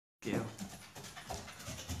You.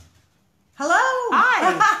 Hello!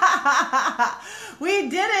 Hi! We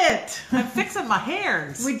did it! I'm fixing my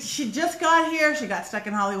hairs. She just got here. She got stuck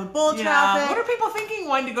in Hollywood Bowl Yeah. traffic. What are people thinking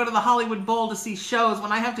wanting to go to the Hollywood Bowl to see shows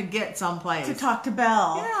when I have to get someplace? To talk to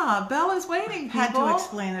Belle. Yeah, Belle is waiting, people. Had to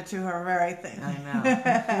explain it to her very thing. I know.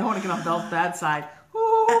 You don't want to get on Belle's bad side.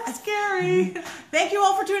 Ooh, scary. Thank you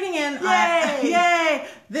all for tuning in. Yay! Yay!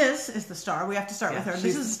 This is the star. We have to start with her. She's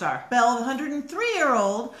This is the star. Belle, the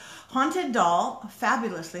 103-year-old haunted doll,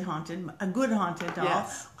 fabulously haunted, a good haunted doll.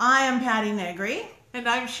 Yes. I am Patti Negri. And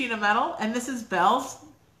I'm Sheena Metal, and this is Belle's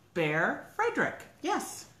bear, Frederick.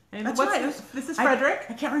 Yes. And That's right. This is Frederick.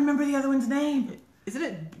 I can't remember the other one's name. Isn't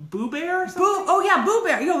it Boo Bear or something? Oh yeah, Boo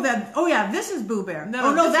Bear. This is Boo Bear.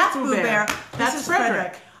 No, that's Boo Bear. That's This is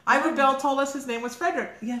Frederick. Belle told us his name was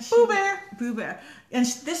Frederick. Yes, Boo Bear. Boo Bear. And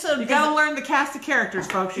this You gotta learn the cast of characters,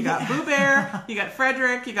 folks. You got Boo Bear, you got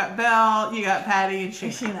Frederick, you got Belle, you got Patti and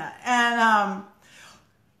Sheena. And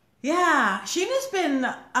yeah, Sheena's been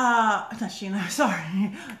not Sheena,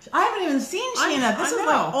 sorry. I haven't even seen Sheena. This is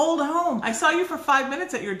like old home. I saw you for 5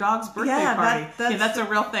 minutes at your dog's birthday party. That's a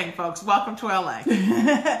real thing, folks. Welcome to LA.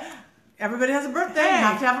 Everybody has a birthday. You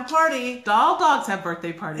have to have a party. All dogs have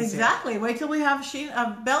birthday parties. Exactly. Here. Wait till we have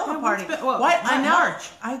Belle party. What? I know.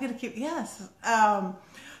 March. I gotta keep. Yes.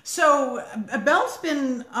 So Belle's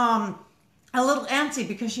been a little antsy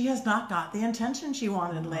because she has not got the attention she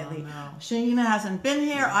wanted lately. No. Sheena hasn't been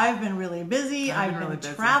here. I've been really busy. I've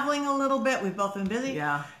been traveling a little bit. We've both been busy.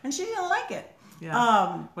 Yeah. And she didn't like it.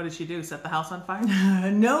 Yeah. What did she do? Set the house on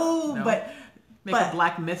fire? No, but. Make a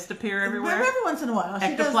black mist appear everywhere? Every once in a while.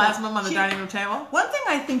 Ectoplasm on the dining room table? One thing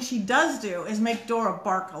I think she does do is make Dora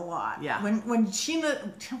bark a lot. Yeah. When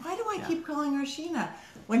Sheena... Why do I keep calling her Sheena?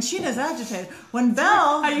 When Sheena's agitated. When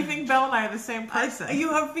Belle... How you think Belle and I are the same person? You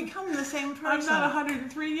have become the same person. I'm not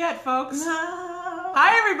 103 yet, folks. No.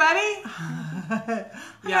 Hi, everybody.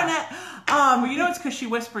 Yeah. Well, you know it's because she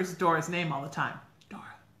whispers Dora's name all the time. Dora.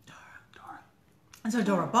 And so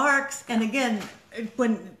Dora barks. And again,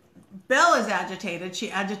 when Belle is agitated,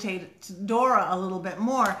 she agitates Dora a little bit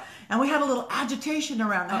more. And we had a little agitation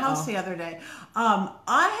around the house the other day.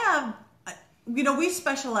 We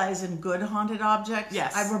specialize in good haunted objects.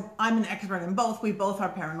 Yes. I'm an expert in both. We both are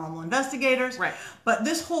paranormal investigators. Right. But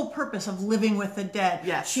this whole purpose of living with the dead.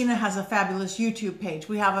 Yes. Sheena has a fabulous YouTube page.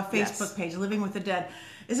 We have a Facebook page, Living with the Dead.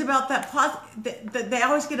 Is about that they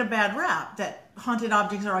always get a bad rap that haunted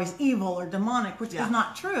objects are always evil or demonic, which is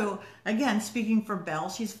not true. Again, speaking for Belle,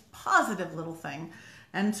 she's a positive little thing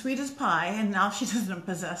and sweet as pie, and now she doesn't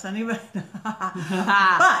possess anybody.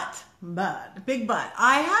 but big but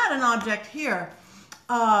I had an object here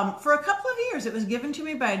for a couple of years. It was given to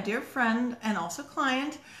me by a dear friend and also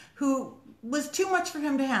client who was too much for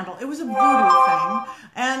him to handle. It was a voodoo thing,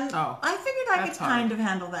 and I figured I could kind of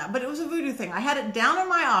handle that, but it was a voodoo thing. I had it down in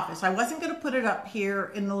my office. I wasn't going to put it up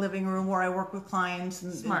here in the living room where I work with clients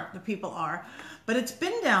and the people are, but it's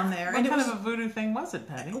been down there. What kind of a voodoo thing was it,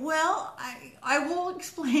 Patti? Well, I will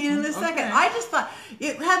explain in a second. I just thought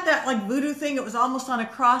it had that like voodoo thing. It was almost on a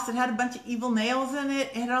cross. It had a bunch of evil nails in it.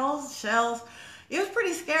 It had all shells. It was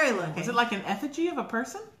pretty scary looking. Was it like an effigy of a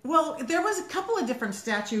person? Well, there was a couple of different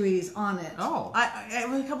statues on it. Oh. It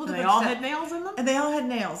was a couple of different. They all had nails in them? And they all had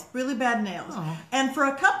nails, really bad nails. Oh. And for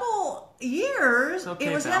a couple years,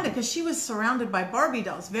 it was handed because she was surrounded by Barbie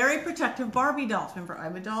dolls, very protective Barbie dolls. Remember,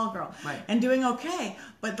 I'm a doll girl. Right. And doing okay.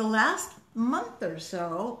 But the last month or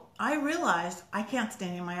so, I realized I can't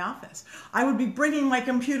stay in my office. I would be bringing my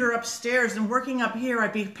computer upstairs and working up here.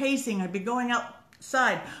 I'd be pacing. I'd be going outside.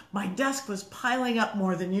 My desk was piling up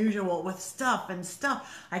more than usual with stuff.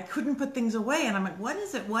 I couldn't put things away, and I'm like, what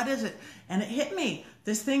is it? And it hit me.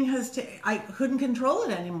 This thing I couldn't control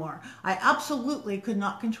it anymore. I absolutely could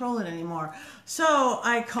not control it anymore. So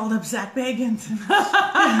I called up Zach Bagans.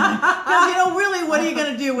 Because really, what are you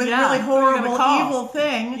going to do with a really horrible, evil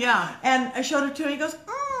thing? Yeah. And I showed it to him. He goes,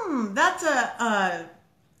 that's a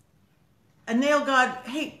nail god,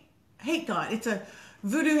 hate god. It's a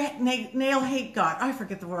voodoo nail hate god. I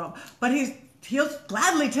forget the word, but he'll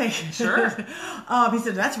gladly take it. Sure. He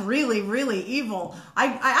said that's really, really evil.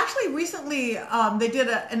 I actually recently they did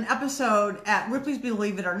an episode at Ripley's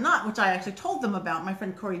Believe It or Not, which I actually told them about. My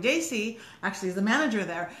friend Corey Dacey actually is the manager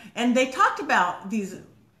there, and they talked about these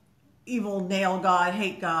evil nail god,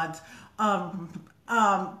 hate gods.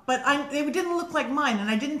 but they didn't look like mine, and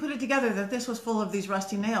I didn't put it together that this was full of these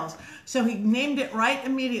rusty nails. So he named it right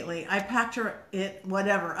immediately. I packed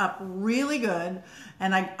up really good,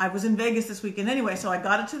 and I was in Vegas this weekend anyway, so I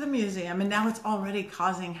got it to the museum, and now it's already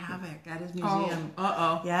causing havoc at his museum.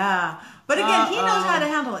 Yeah. But again, he knows how to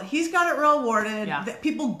handle it. He's got it real warded. Yeah.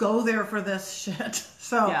 People go there for this shit.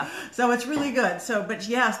 So it's really good. But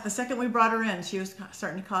yes, the second we brought her in, she was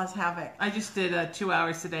starting to cause havoc. I just did 2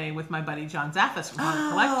 hours today with my buddy John Zaffis from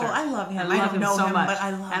Haunted Collector. I love him. I don't know him, but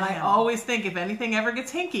I love him. And I always think if anything ever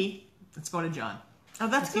gets hinky, it's going to John. Oh,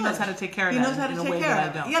 that's good. He knows how to take care of that. He knows how to take care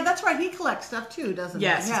of it. Yeah, that's right. He collects stuff too, doesn't he?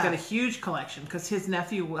 Yes, he's got a huge collection because his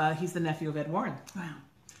nephew, he's the nephew of Ed Warren. Wow.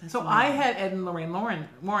 So I had Ed and Lorraine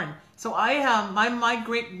Warren. So I have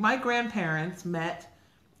my grandparents met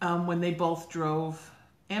when they both drove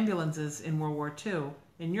ambulances in World War II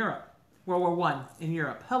in Europe. World War I in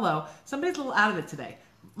Europe. Hello. Somebody's a little out of it today.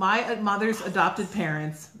 My mother's adopted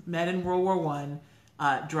parents met in World War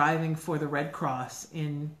I driving for the Red Cross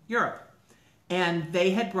in Europe. And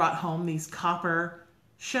they had brought home these copper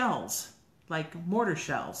shells, like mortar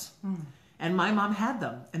shells. And my mom had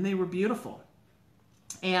them, and they were beautiful.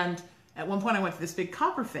 And at one point I went through this big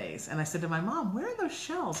copper phase, and I said to my mom, where are those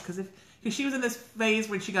shells? Because she was in this phase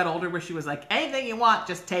when she got older where she was like, anything you want,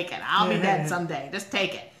 just take it. I'll be dead someday. Just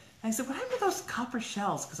take it. And I said, what happened to those copper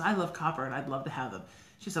shells? Because I love copper, and I'd love to have them.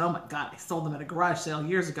 She said, oh my God, I sold them at a garage sale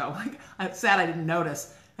years ago. I'm sad I didn't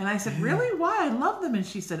notice. And I said, really? Why? I love them. And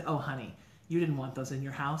she said, oh, honey, you didn't want those in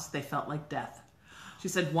your house. They felt like death. She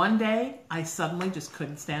said, one day I suddenly just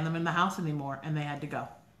couldn't stand them in the house anymore, and they had to go.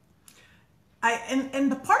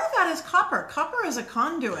 And the part of that is copper. Copper is a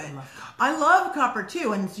conduit. I love copper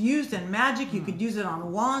too, and it's used in magic. You could use it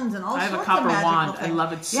on wands and all sorts of magical things. I have a copper wand. I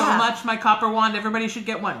love it so much. My copper wand. Everybody should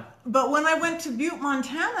get one. But when I went to Butte,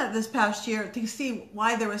 Montana this past year to see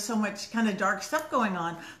why there was so much kind of dark stuff going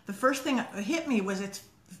on, the first thing that hit me was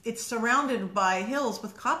it's surrounded by hills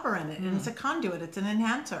with copper in it, and it's a conduit. It's an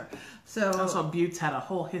enhancer. So also, Butte's had a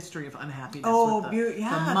whole history of unhappiness. Oh, with the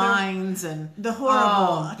mines and the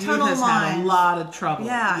horrible tunnel has mines. Had a lot of trouble.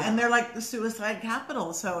 Yeah, and they're like the suicide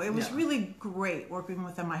capital. So it was really great working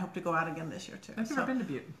with them. I hope to go out again this year too. I've never been to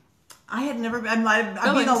Butte. I had never been.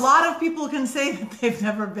 I mean, a lot of people can say that they've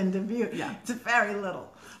never been to Butte. Yeah, it's very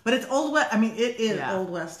little. But it's Old West. I mean, it is Old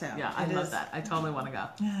West town. Yeah, I love that. I totally want to go.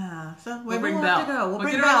 Yeah, so we'll bring Belle. We'll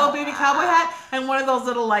bring Belle. A little baby cowboy hat and one of those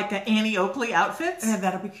little like Annie Oakley outfits. Yeah,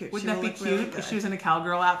 that'll be cute. Wouldn't that be cute? Really, she was in a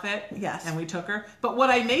cowgirl outfit. Yes. And we took her. But what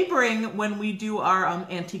I may bring when we do our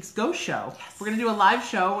Antiques Ghost Show, we're going to do a live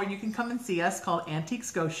show where you can come and see us called Antiques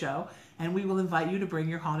Ghost Show, and we will invite you to bring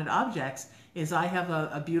your haunted objects. I have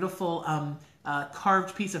a beautiful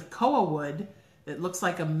carved piece of koa wood. It looks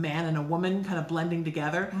like a man and a woman kind of blending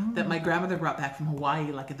together that my grandmother brought back from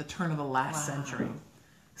Hawaii, like at the turn of the last century.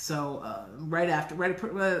 So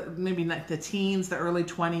maybe the teens, the early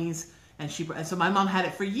 20s, and so my mom had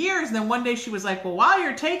it for years. And then one day she was like, "Well, while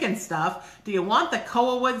you're taking stuff, do you want the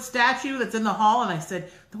koa wood statue that's in the hall?" And I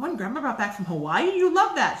said, "The one Grandma brought back from Hawaii? You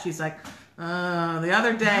love that?" She's like, the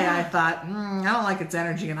other day I thought, I don't like its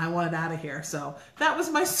energy and I want it out of here. So that was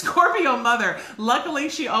my Scorpio mother. Luckily,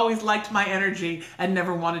 she always liked my energy and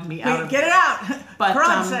never wanted me out of it. Get it out. But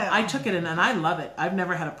I took it in and I love it. I've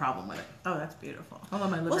never had a problem with it. Oh, that's beautiful. Although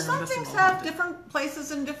my living room some things have different places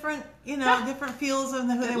and different, different feels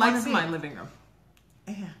and who they want to be. My living room.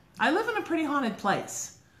 Yeah. I live in a pretty haunted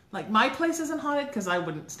place. Like, my place isn't haunted because I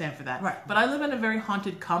wouldn't stand for that. Right. But I live in a very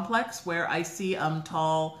haunted complex where I see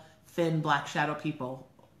tall, thin black shadow people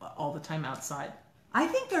all the time outside. I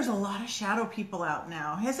think there's a lot of shadow people out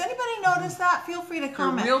now. Has anybody noticed that? Feel free to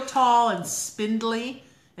comment. They're real tall and spindly,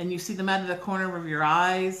 and you see them out of the corner of your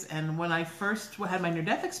eyes. And when I first had my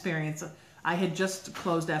near-death experience, I had just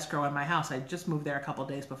closed escrow in my house. I had just moved there a couple of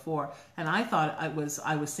days before, and I thought I was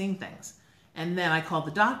seeing things. And then I called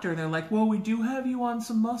the doctor, and they're like, "Well, we do have you on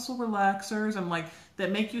some muscle relaxers." I'm like,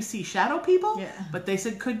 "That make you see shadow people?" Yeah. But they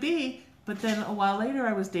said could be. But then a while later,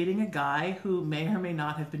 I was dating a guy who may or may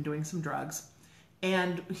not have been doing some drugs.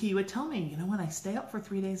 And he would tell me, when I stay up for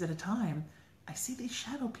 3 days at a time, I see these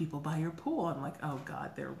shadow people by your pool. I'm like, oh,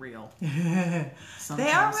 God, they're real.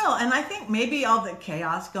 They are real. And I think maybe all the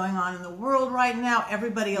chaos going on in the world right now,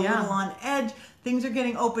 everybody a little on edge, things are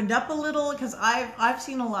getting opened up a little, because I've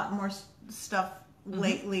seen a lot more stuff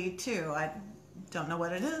lately, too. I don't know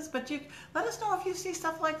what it is, but you let us know if you see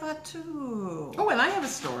stuff like that too. Oh, and I have a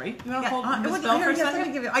story. You want to hold Miss Belle for a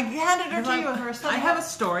second? I handed her to you for a second. I have a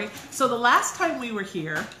story. So the last time we were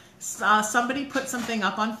here, somebody put something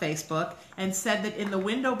up on Facebook and said that in the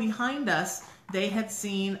window behind us, they had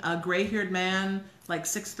seen a gray-haired man, like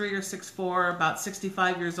 6'3" or 6'4", about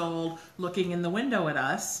 65 years old, looking in the window at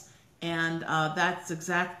us. And that's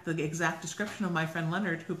the exact description of my friend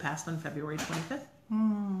Leonard, who passed on February 25th.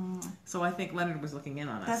 So I think Leonard was looking in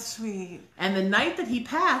on us. That's sweet. And the night that he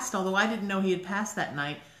passed, although I didn't know he had passed that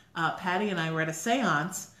night, Patti and I were at a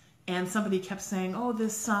seance, and somebody kept saying, "Oh,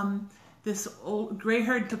 this old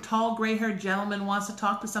tall gray-haired gentleman wants to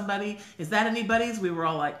talk to somebody. Is that anybody's?" We were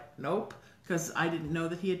all like, "Nope," because I didn't know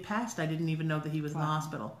that he had passed. I didn't even know that he was in the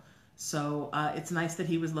hospital. So it's nice that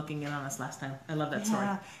he was looking in on us last time. I love that story.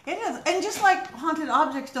 Yeah, it is. And just like haunted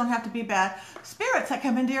objects don't have to be bad, spirits that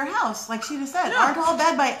come into your house, like Sheena said, aren't all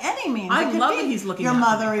bad by any means. I It could love be that he's looking your out for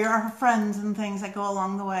mother, me. or your friends and things that go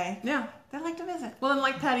along the way. Yeah. They like to visit. Well, and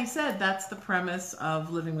like Patti said, that's the premise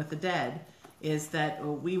of Living with the Dead, is that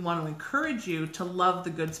we want to encourage you to love the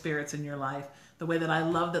good spirits in your life. The way that I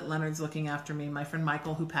love that Leonard's looking after me. My friend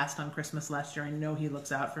Michael, who passed on Christmas last year, I know he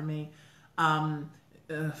looks out for me.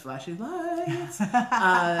 Flashy lights.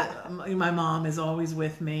 My mom is always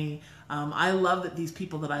with me. I love that these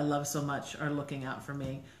people that I love so much are looking out for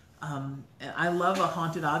me. I love a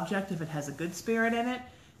haunted object if it has a good spirit in it.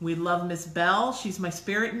 We love Miss Belle. She's my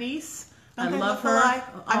spirit niece. I love her.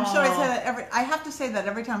 I'm sure I say that I have to say that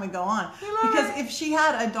every time we go on, because if she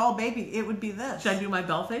had a doll baby, it would be this. Should I do my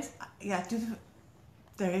Belle face? Yeah,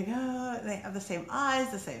 there you go. They have the same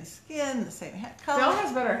eyes, the same skin, the same hair color. Belle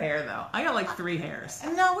has better hair though. I got like 3 hairs.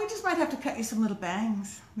 And no, we just might have to cut you some little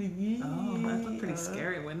bangs. Oh, that'd look pretty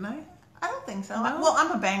scary, wouldn't I? I don't think so. No? Well,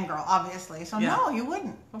 I'm a bang girl, obviously, so no, you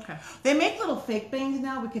wouldn't. Okay. They make little fake bangs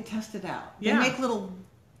now. We could test it out. Yeah. They make little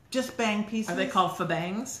just bang pieces. Are they called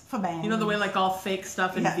fabangs? Fabangs. You know the way like all fake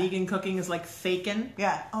stuff in vegan cooking is like fakin'?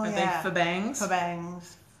 Yeah. Oh, Are yeah. they fabangs?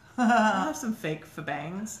 Fabangs. I'll have some fake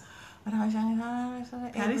fabangs. What am I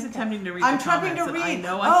saying? Patty's attempting to read I'm the trying to comments, read. and I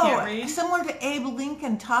know I can't read. Similar to Abe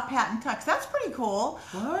Lincoln, Top Hat and Tux. That's pretty cool.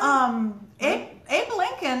 What? Abe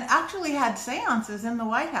Lincoln actually had seances in the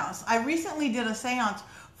White House. I recently did a seance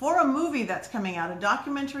for a movie that's coming out, a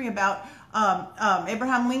documentary about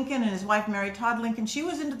Abraham Lincoln and his wife Mary Todd Lincoln. She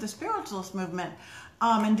was into the spiritualist movement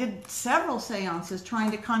and did several seances trying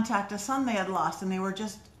to contact a son they had lost, and they were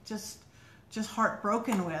just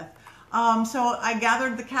heartbroken with. So I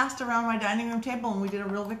gathered the cast around my dining room table and we did a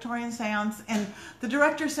real Victorian seance. And the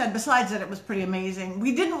director said, besides that it was pretty amazing,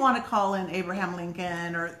 we didn't want to call in Abraham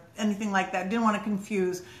Lincoln or anything like that. Didn't want to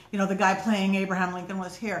confuse, the guy playing Abraham Lincoln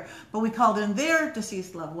was here. But we called in their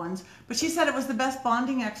deceased loved ones. But she said it was the best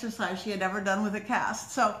bonding exercise she had ever done with a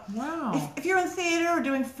cast. So wow. If you're in theater or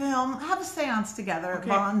doing film, have a seance together. It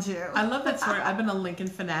bonds you. I love that story. I've been a Lincoln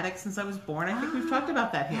fanatic since I was born. I think we've talked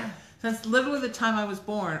about that here. Since literally the time I was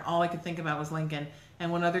born, all I could think about was Lincoln.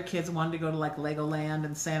 And when other kids wanted to go to like Legoland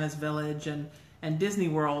and Santa's Village and Disney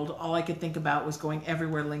World, all I could think about was going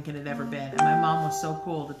everywhere Lincoln had ever been. And my mom was so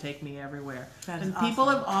cool to take me everywhere. And people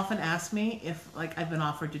have often asked me if I've been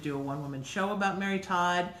offered to do a one-woman show about Mary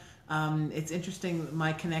Todd. It's interesting,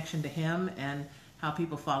 my connection to him and how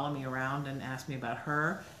people follow me around and ask me about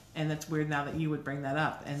her. And that's weird now that you would bring that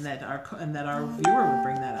up, and that our viewer would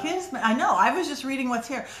bring that up. Kinsman, I know. I was just reading what's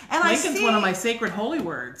here, and Lincoln's one of my sacred holy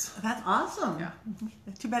words. That's awesome. Yeah.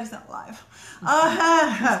 Too bad he's not live.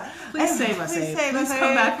 Please save us, Abe. Please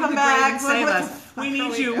come back from the grave and save What us. We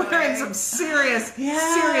need you. We're in some serious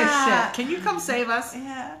shit. Can you come save us?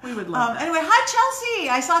 Yeah. We would love that. Anyway, hi Chelsea.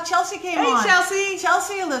 I saw Chelsea came on. Hey Chelsea.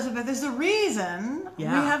 Chelsea Elizabeth is the reason we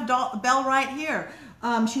have Belle right here.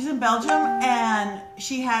 She's in Belgium, and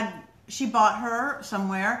she bought her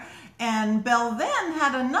somewhere, and Belle then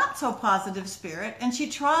had a not so positive spirit, and she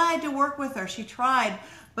tried to work with her. She tried,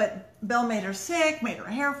 but Belle made her sick, made her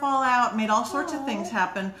hair fall out, made all sorts of things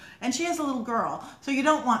happen, and she is a little girl, so you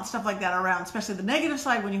don't want stuff like that around, especially the negative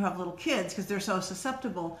side when you have little kids, because they're so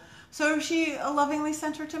susceptible. So she lovingly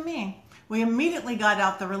sent her to me. We immediately got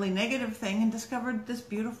out the really negative thing and discovered this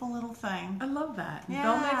beautiful little thing. I love that. Yeah.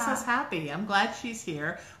 Belle makes us happy. I'm glad she's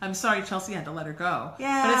here. I'm sorry Chelsea had to let her go.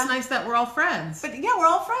 Yeah. But it's nice that we're all friends. But yeah, we're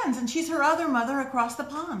all friends, and she's her other mother across the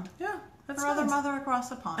pond. Yeah. That's her other mother across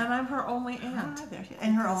the pond. And I'm her only aunt. There she is.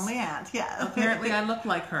 And her only aunt, yeah. Apparently I look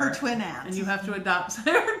like her. Her twin aunt. And you have to adopt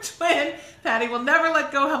her twin. Patti will never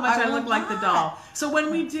let go how much I look like the doll. So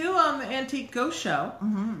when we do the Antique Ghost Show,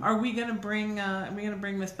 are we gonna bring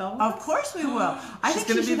Miss Belle with us? Of course we will. I She's think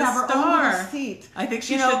gonna she be should the have her star. own little seat. I think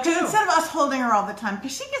she should too. Because instead of us holding her all the time,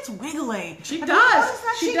 because she gets wiggly. She Have does. you noticed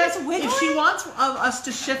that? She does. gets wiggly. If she wants us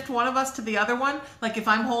to shift one of us to the other one, like if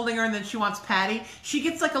I'm holding her and then she wants Patti, she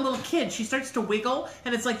gets like a little kid. She starts to wiggle,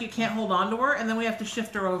 and it's like you can't hold on to her, and then we have to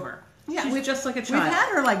shift her over. Yeah, she's just like a child. We've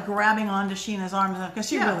had her like grabbing onto Sheena's arms because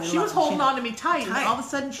she really she was holding Sheena. on to me tight, and all of a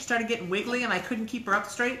sudden she started getting wiggly, and I couldn't keep her up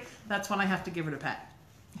straight. That's when I have to give her a pat.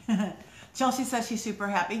 Chelsea says she's super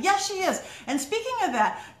happy. Yes, she is. And speaking of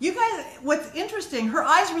that, you guys, what's interesting, her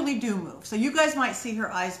eyes really do move. So you guys might see her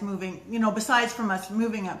eyes moving, you know, besides from us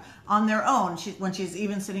moving up on their own when she's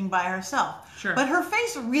even sitting by herself. Sure. But her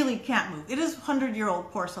face really can't move. It is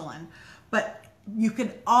 100-year-old porcelain. But you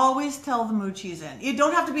can always tell the mood she's in. You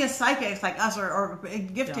don't have to be a psychic like us or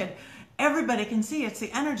gifted. Yeah. Everybody can see it's the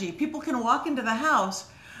energy. People can walk into the house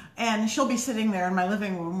and she'll be sitting there in my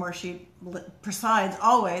living room where she presides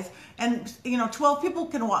always. And, you know, 12 people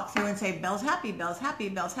can walk through and say, Belle's happy, Belle's happy,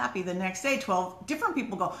 Belle's happy. The next day, 12 different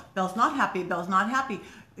people go, Belle's not happy, Belle's not happy.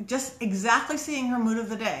 Just exactly seeing her mood of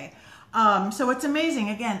the day. So it's amazing.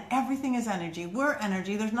 Again, everything is energy. We're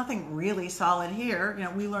energy. There's nothing really solid here. You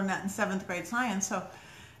know, we learned that in 7th grade science. So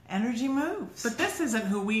energy moves. But this isn't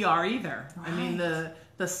who we are either. Right. I mean,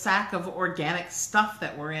 the sack of organic stuff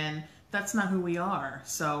that we're in, that's not who we are.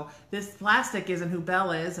 So this plastic isn't who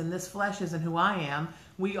Belle is, and this flesh isn't who I am.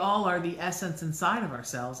 We all are the essence inside of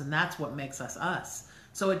ourselves, and that's what makes us us.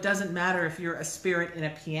 So it doesn't matter if you're a spirit in a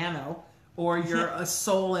piano or you're a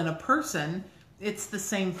soul in a person. It's the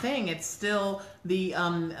same thing. It's still the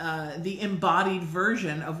embodied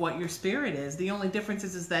version of what your spirit is. The only difference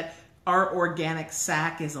is that our organic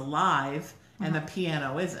sack is alive and the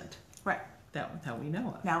piano isn't. Right. That we know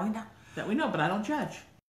of. Now we know. That we know, but I don't judge.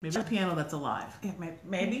 Maybe a piano that's alive. Yeah,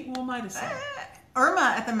 maybe. Who am I to say?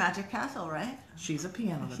 Irma at the Magic Castle, right? She's a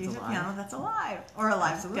piano that's alive. She's a piano that's alive. Or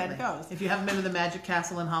alive, Absolutely. Dead ghost. If you haven't been to the Magic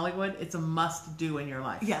Castle in Hollywood, it's a must-do in your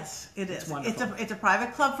life. Yes, it is. It's wonderful. It's a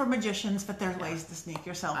private club for magicians, but there's ways to sneak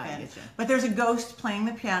yourself in. Get you. But there's a ghost playing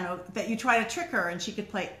the piano that you try to trick her, and she could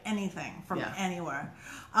play anything from anywhere.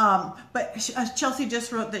 But Chelsea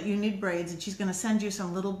just wrote that you need braids, and she's going to send you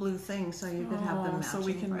some little blue things so you could have them matching so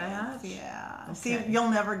we can braids. match? Yeah. Okay. See, you'll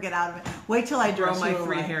never get out of it. Wait till I dress Grow you my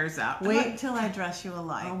alike. 3 hairs out. Wait till I dress you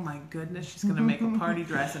alike. Oh my goodness, she's going to make a party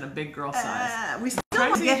dress in a big girl size. We still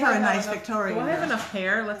want to get her a nice Victorian. Do I have enough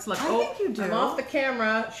hair? Let's look. I think you do. I'm off the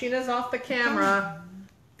camera. Sheena's off the camera.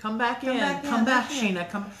 Come back in. Come back, Sheena.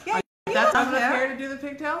 Come. Yeah, That's enough hair to do the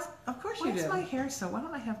pigtails? Of course Why you do. is my hair so? Why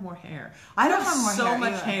don't I have more hair? I don't have more so hair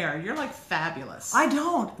much either. hair. You're like fabulous. I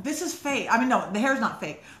don't. This is fake. I mean, no, the hair's not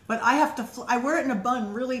fake. But I have to. I wear it in a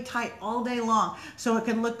bun really tight all day long, so it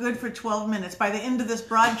can look good for 12 minutes. By the end of this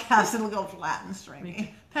broadcast, it'll go flat and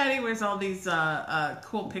stringy. Patty wears all these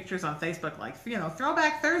cool pictures on Facebook, like, you know,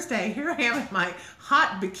 Throwback Thursday. Here I am in my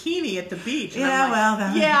hot bikini at the beach. And Yeah, I'm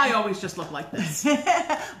like, well, I always just look like this.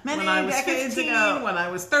 Many when I was decades 15, ago. when I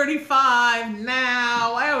was 35,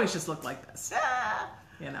 now I always just look like this.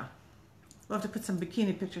 You know. We'll have to put some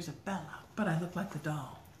bikini pictures of Belle. But I look like the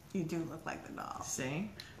doll. You do look like the doll. See?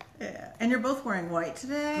 Yeah. And you're both wearing white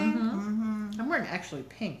today. I'm wearing actually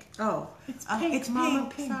pink. Oh, It's pink. It's Mama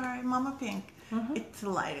pink. pink. Sorry, Mama Pink. It's the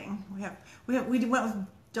lighting. We went with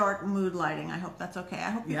dark mood lighting. I hope that's okay. I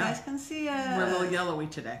hope you guys can see us. We're a little yellowy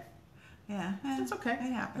today. Yeah, It's okay.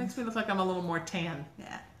 It happens. Makes me look like I'm a little more tan.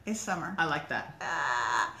 Yeah, it's summer. I like that.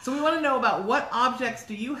 So we want to know about what objects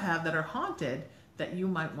do you have that are haunted that you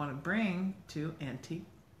might want to bring to Antique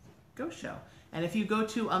Ghost Show. And if you go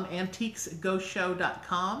to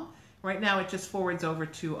antiquesghostshow.com, right now it just forwards over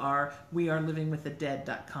to our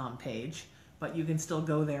wearelivingwiththedead.com page. But you can still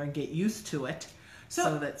go there and get used to it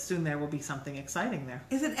so that soon there will be something exciting there.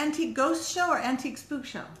 Is it Antique Ghost Show or Antique Spook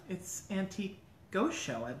Show? It's Antique Ghost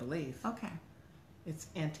Show, I believe. Okay. It's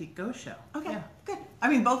Antique Ghost Show. Okay, Yeah. good. I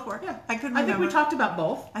mean, both work. Yeah. I couldn't I remember. think we talked about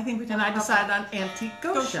both. I think we talked And I about decided on Antique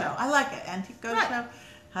Ghost Show. I like it. Antique Ghost Show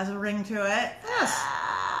has a ring to it. Yes.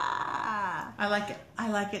 I like it. I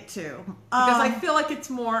like it too. Because I feel like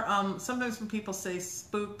it's more, sometimes when people say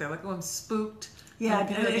spook, they're like, oh, I'm spooked. Yeah,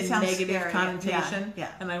 like it a sounds negative scary. connotation.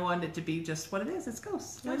 Yeah. And I wanted it to be just what it is. It's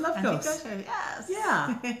ghosts. I Yes, love Antique ghosts. Ghost Show. Yes.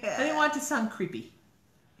 Yeah. I didn't want it to sound creepy.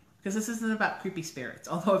 Because this isn't about creepy spirits.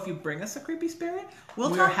 Although if you bring us a creepy spirit,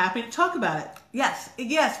 we're happy to talk about it. Yes.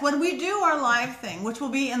 When we do our live thing, which will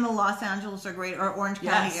be in the Los Angeles or Orange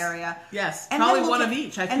County area. Yes. And Probably then one of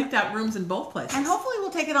each. I picked out rooms in both places. And hopefully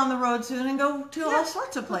we'll take it on the road soon and go to all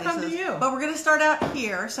sorts of places. We'll come to you. But we're going to start out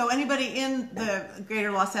here. So anybody in the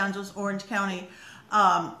greater Los Angeles, Orange County,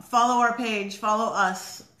 follow our page, follow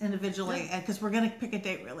us individually, because we're going to pick a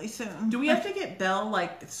date really soon. Do we have to get Belle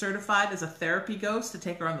like certified as a therapy ghost to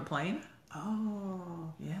take her on the plane?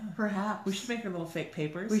 Oh, yeah. Perhaps. We should make her little fake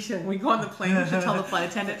papers. We should. When we go on the plane, we should tell the flight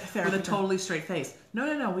attendant with a Therapy totally straight face.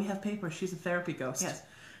 No, we have papers. She's a therapy ghost. Yes.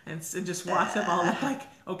 and just watch them all look like,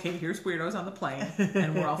 okay, here's weirdos on the plane,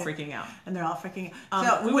 and we're all freaking out. And they're all freaking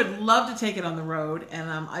out. So we would love to take it on the road, and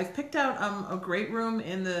I've picked out a great room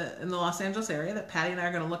in the Los Angeles area that Patti and I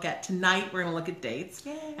are going to look at tonight. We're going to look at dates,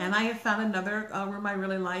 and I have found another room I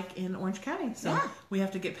really like in Orange County. So we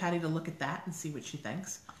have to get Patti to look at that and see what she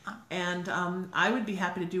thinks. And I would be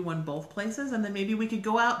happy to do one both places, and then maybe we could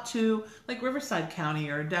go out to like Riverside County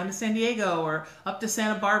or down to San Diego or up to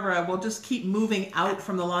Santa Barbara. We'll just keep moving out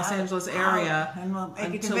from the Los Angeles area and we'll make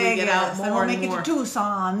it to until Vegas, we get out more then we'll and make more. it to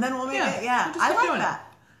Tucson, then we'll make it. Yeah, we'll just I keep like doing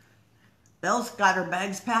that. Belle's got her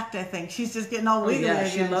bags packed, I think. She's just getting all wiggly again.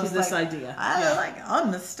 She loves She's this like, idea.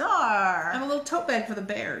 I'm the star. And a little tote bag for the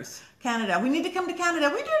bears. Canada. We need to come to Canada.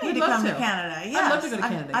 We do need We'd to love come to to. Canada. Yes. I'd love to go to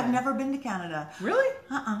Canada I've again. never been to Canada. Really?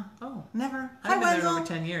 Oh. Never. I've been there over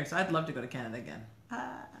 10 years. I'd love to go to Canada again.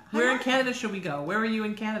 Where in Canada should we go? Where are you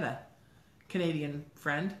in Canada? Canadian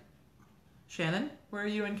friend? Shannon, where are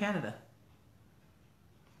you in Canada?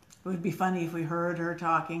 It would be funny if we heard her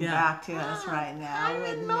talking back to us right now, I'm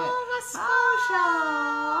wouldn't in it? Nova Scotia.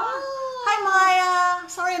 Hi, Maya.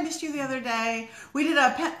 Sorry I missed you the other day. We did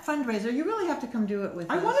a pet fundraiser. You really have to come do it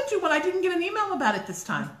with us. I wanted to, but I didn't get an email about it this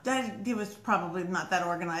time. It was probably not that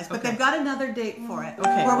organized, but Okay. they've got another date for it.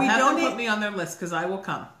 Okay, where we have them donate. put me on their list because I will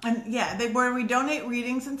come. And where we donate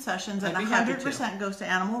readings and sessions, and I'd be happy 100% goes to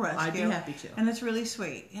animal rescue. I'd be happy to. And it's really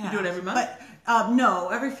sweet. Yeah. You do it every month? But no,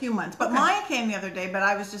 every few months. But Okay. Maya came the other day, but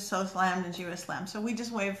I was just so slammed and she was slammed, so we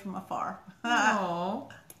just waved from afar. Oh,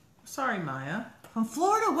 sorry, Maya. From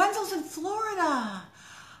Florida. Wenzel's in Florida.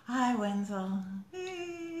 Hi, Wenzel.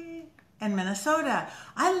 And Minnesota.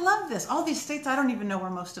 I love this. All these states, I don't even know where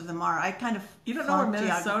most of them are. I kind of You don't know where flunked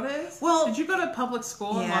Minnesota geography. is? Well, did you go to public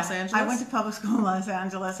school in Los Angeles? I went to public school in Los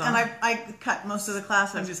Angeles, So- and I cut most of the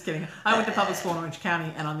classes. I'm just kidding. I went to public school in Orange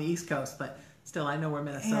County and on the East Coast, but still, I know where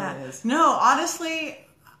Minnesota is. No, honestly,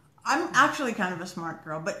 I'm actually kind of a smart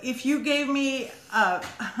girl, but if you gave me,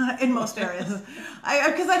 in most areas,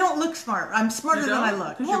 because I don't look smart. I'm smarter than I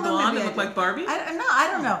look. Because you're blonde and look maybe I like Barbie? I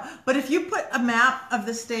don't know. But if you put a map of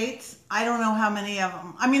the states, I don't know how many of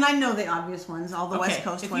them. I mean, I know the obvious ones, all the West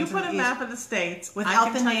Coast if ones. you put a and the map East. of the states, Without I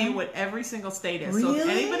can the tell name? you what every single state is. So if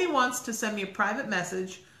Really? anybody wants to send me a private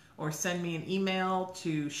message or send me an email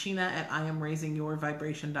to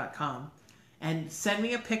Sheena@IamRaisingYourVibration.com and send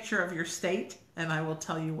me a picture of your state, and I will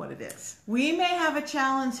tell you what it is. We may have a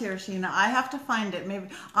challenge here, Sheena. I have to find it. Maybe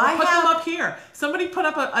Or put them up here. Somebody put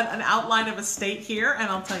up an outline of a state here, and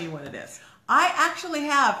I'll tell you what it is. I actually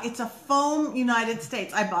have. It's a foam United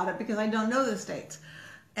States. I bought it because I don't know the states.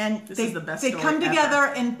 And This they, is the best they story come ever. together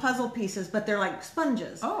in puzzle pieces, but they're like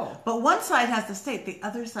sponges. Oh. But one side has the state, the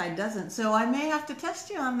other side doesn't. So I may have to test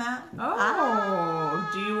you on that. Oh,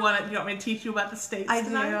 do you want me to teach you about the states I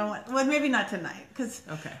tonight? do. Well, maybe not tonight, because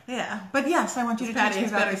Okay. yeah. But yes, I want you to Patty teach me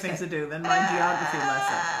has about better the things to states. do than my geography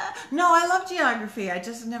lesson. No, I love geography. I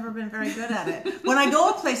just have never been very good at it. When I go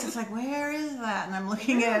a place, it's like, where is that? And I'm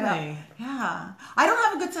looking at it Really? up. Yeah. I don't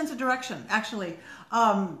have a good sense of direction, actually.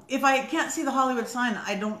 If I can't see the Hollywood sign,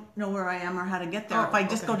 I don't know where I am or how to get there. Oh, If I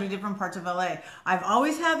just go to different parts of LA. I've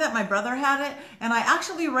always had that. My brother had it. And I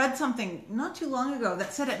actually read something not too long ago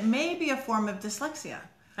that said it may be a form of dyslexia.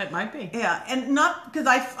 It might be. Yeah. And not because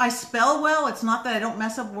I spell well. It's not that I don't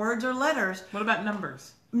mess up words or letters. What about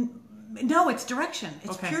numbers? No, it's direction.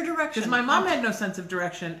 It's pure direction. Because my mom had no sense of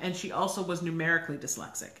direction, and she also was numerically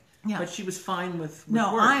dyslexic. Yeah. But she was fine with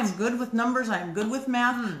No, words. I am good with numbers. I am good with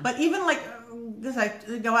math. But even like, because I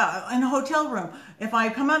go out in a hotel room, if I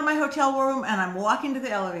come out of my hotel room and I'm walking to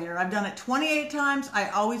the elevator, I've done it 28 times. I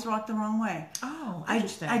always walk the wrong way. Oh, I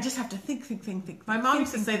interesting. just have to think. My mom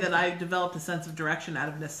used to say that I developed a sense of direction out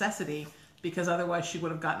of necessity because otherwise she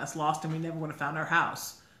would have gotten us lost and we never would have found our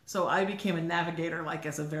house. So I became a navigator like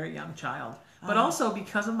as a very young child. But also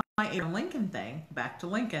because of my Abraham Lincoln thing, back to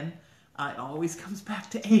Lincoln, it always comes back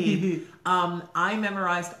to Abe. I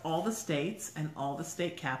memorized all the states and all the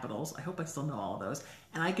state capitals. I hope I still know all of those.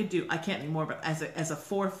 And I can't anymore, but as a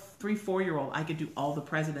 4-year-old, I could do all the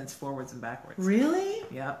presidents forwards and backwards. Really?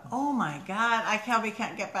 Yep. Oh my God! I probably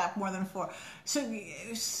can't get back more than 4.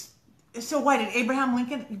 So why did Abraham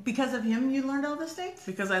Lincoln? Because of him, you learned all the states?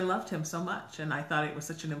 Because I loved him so much, and I thought it was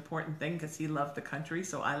such an important thing because he loved the country,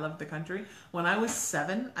 so I loved the country. When I was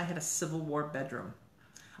 7, I had a Civil War bedroom.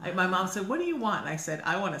 My mom said, "What do you want?" And I said,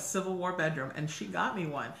 "I want a Civil War bedroom," and she got me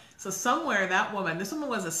one. So somewhere this woman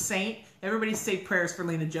was a saint. Everybody say prayers for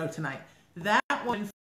Lena Joe tonight. That woman